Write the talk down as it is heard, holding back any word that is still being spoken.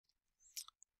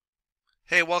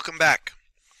Hey, welcome back.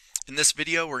 In this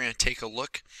video, we're going to take a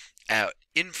look at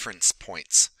inference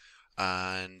points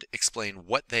and explain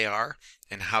what they are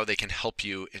and how they can help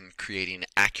you in creating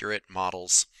accurate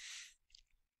models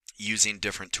using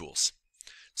different tools.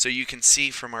 So you can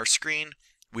see from our screen,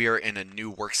 we are in a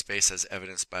new workspace as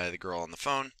evidenced by the girl on the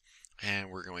phone,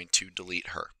 and we're going to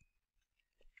delete her.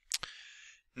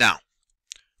 Now,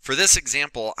 for this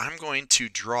example, I'm going to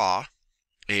draw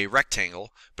a rectangle,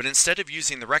 but instead of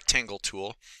using the rectangle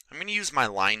tool, I'm going to use my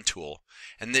line tool.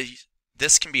 And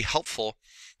this can be helpful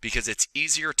because it's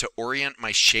easier to orient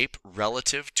my shape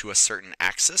relative to a certain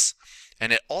axis,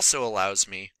 and it also allows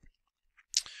me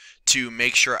to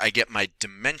make sure I get my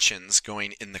dimensions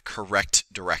going in the correct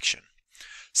direction.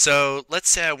 So let's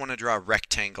say I want to draw a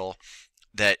rectangle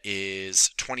that is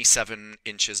 27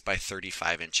 inches by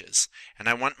 35 inches, and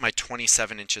I want my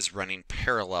 27 inches running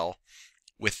parallel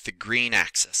with the green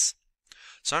axis.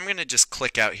 So I'm going to just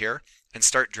click out here and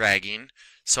start dragging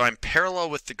so I'm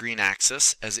parallel with the green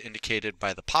axis as indicated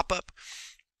by the pop-up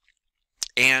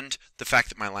and the fact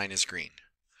that my line is green.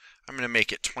 I'm going to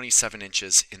make it 27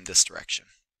 inches in this direction.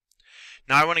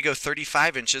 Now I want to go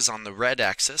 35 inches on the red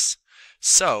axis,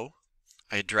 so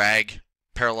I drag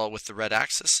parallel with the red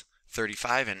axis,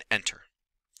 35, and enter.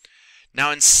 Now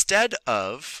instead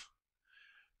of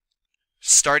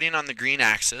starting on the green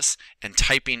axis and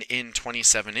typing in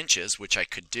 27 inches, which I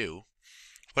could do,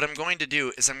 what I'm going to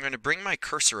do is I'm going to bring my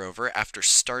cursor over after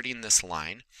starting this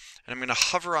line, and I'm going to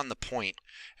hover on the point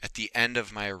at the end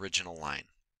of my original line.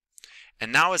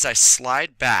 And now as I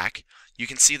slide back, you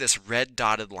can see this red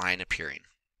dotted line appearing.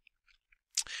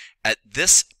 At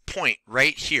this point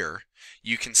right here,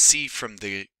 you can see from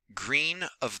the green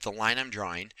of the line I'm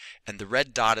drawing and the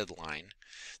red dotted line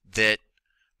that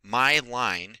my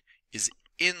line is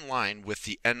in line with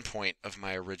the endpoint of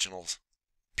my original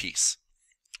piece.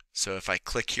 So if I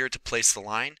click here to place the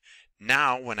line,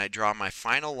 now when I draw my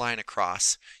final line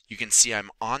across, you can see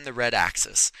I'm on the red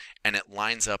axis and it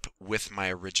lines up with my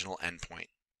original endpoint.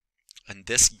 And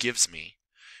this gives me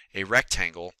a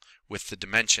rectangle with the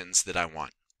dimensions that I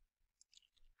want.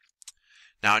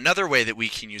 Now another way that we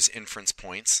can use inference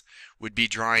points would be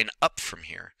drawing up from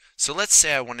here. So let's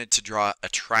say I wanted to draw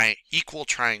equal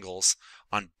triangles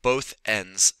on both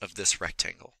ends of this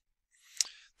rectangle.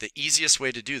 The easiest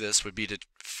way to do this would be to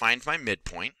find my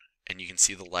midpoint, and you can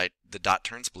see the dot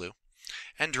turns blue,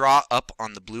 and draw up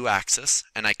on the blue axis,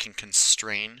 and I can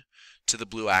constrain to the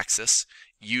blue axis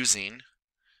using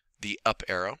the up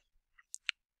arrow.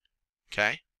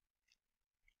 Okay?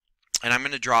 And I'm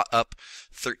going to draw up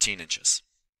 13 inches.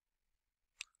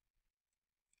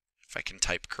 If I can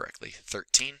type correctly,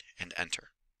 13, and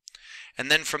enter. And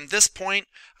then from this point,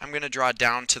 I'm going to draw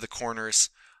down to the corners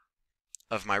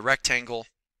of my rectangle,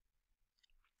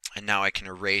 and now I can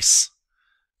erase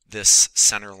this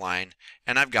center line,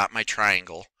 and I've got my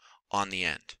triangle on the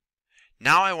end.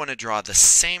 Now I want to draw the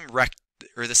same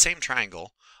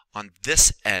triangle on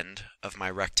this end of my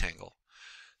rectangle.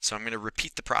 So I'm going to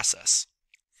repeat the process.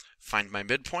 Find my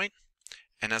midpoint,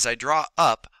 and as I draw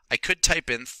up, I could type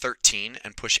in 13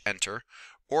 and push enter,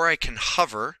 or I can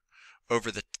hover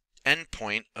over the end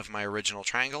point of my original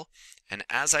triangle, and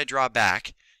as I draw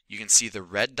back, you can see the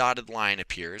red dotted line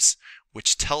appears,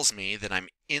 which tells me that I'm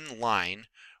in line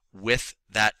with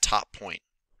that top point.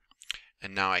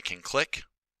 And now I can click,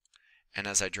 and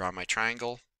as I draw my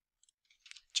triangle,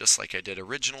 just like I did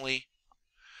originally,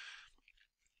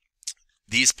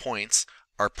 these points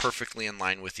are perfectly in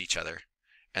line with each other.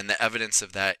 And the evidence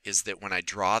of that is that when I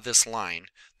draw this line,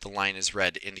 the line is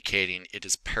red, indicating it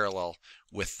is parallel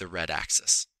with the red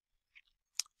axis.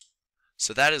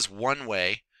 So that is one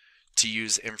way to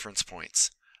use inference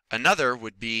points. Another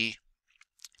would be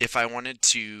if I wanted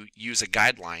to use a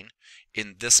guideline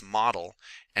in this model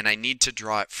and I need to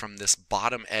draw it from this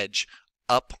bottom edge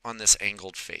up on this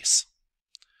angled face.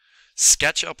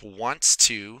 SketchUp wants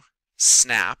to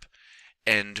snap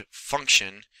and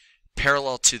function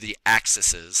parallel to the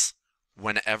axes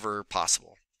whenever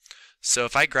possible. So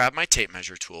if I grab my tape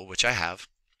measure tool, which I have,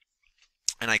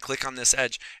 and I click on this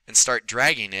edge and start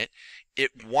dragging it,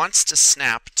 it wants to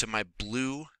snap to my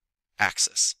blue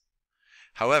axis.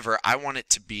 However, I want it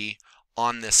to be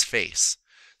on this face.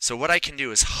 So what I can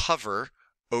do is hover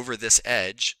over this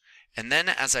edge, and then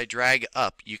as I drag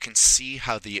up, you can see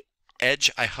how the edge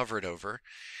I hovered over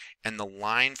and the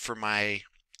line for my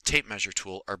tape measure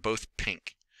tool are both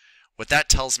pink. What that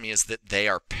tells me is that they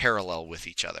are parallel with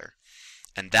each other.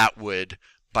 And that would,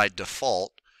 by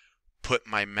default, put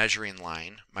my measuring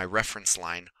line, my reference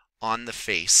line, on the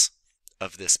face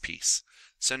of this piece.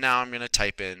 So now I'm going to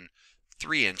type in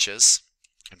 3 inches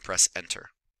and press enter.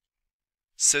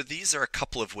 So these are a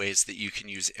couple of ways that you can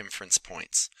use inference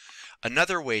points.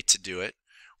 Another way to do it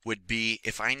would be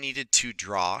if I needed to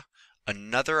draw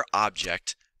another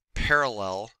object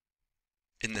parallel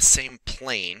in the same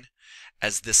plane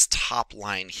as this top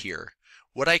line here.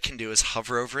 What I can do is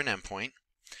hover over an endpoint,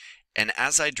 and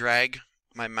as I drag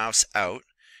my mouse out,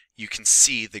 you can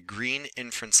see the green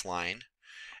inference line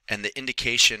and the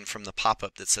indication from the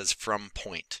pop-up that says from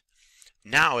point.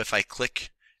 Now if I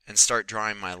click and start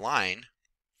drawing my line,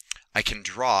 I can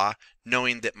draw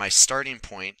knowing that my starting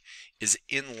point is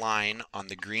in line on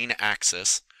the green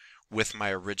axis with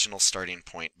my original starting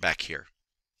point back here.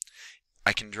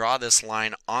 I can draw this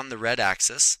line on the red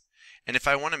axis, and if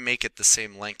I want to make it the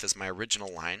same length as my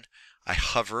original line, I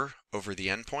hover over the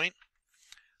endpoint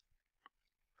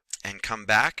and come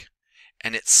back,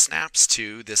 and it snaps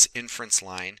to this inference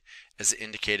line as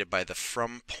indicated by the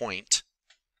from point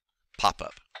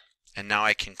pop-up. And now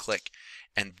I can click,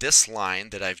 and this line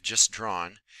that I've just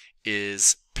drawn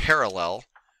is parallel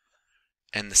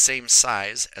and the same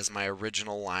size as my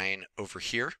original line over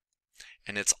here,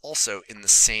 and it's also in the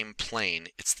same plane.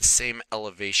 It's the same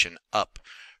elevation up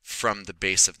from the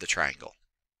base of the triangle.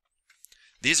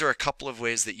 These are a couple of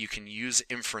ways that you can use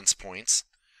inference points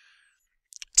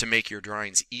to make your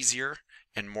drawings easier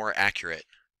and more accurate.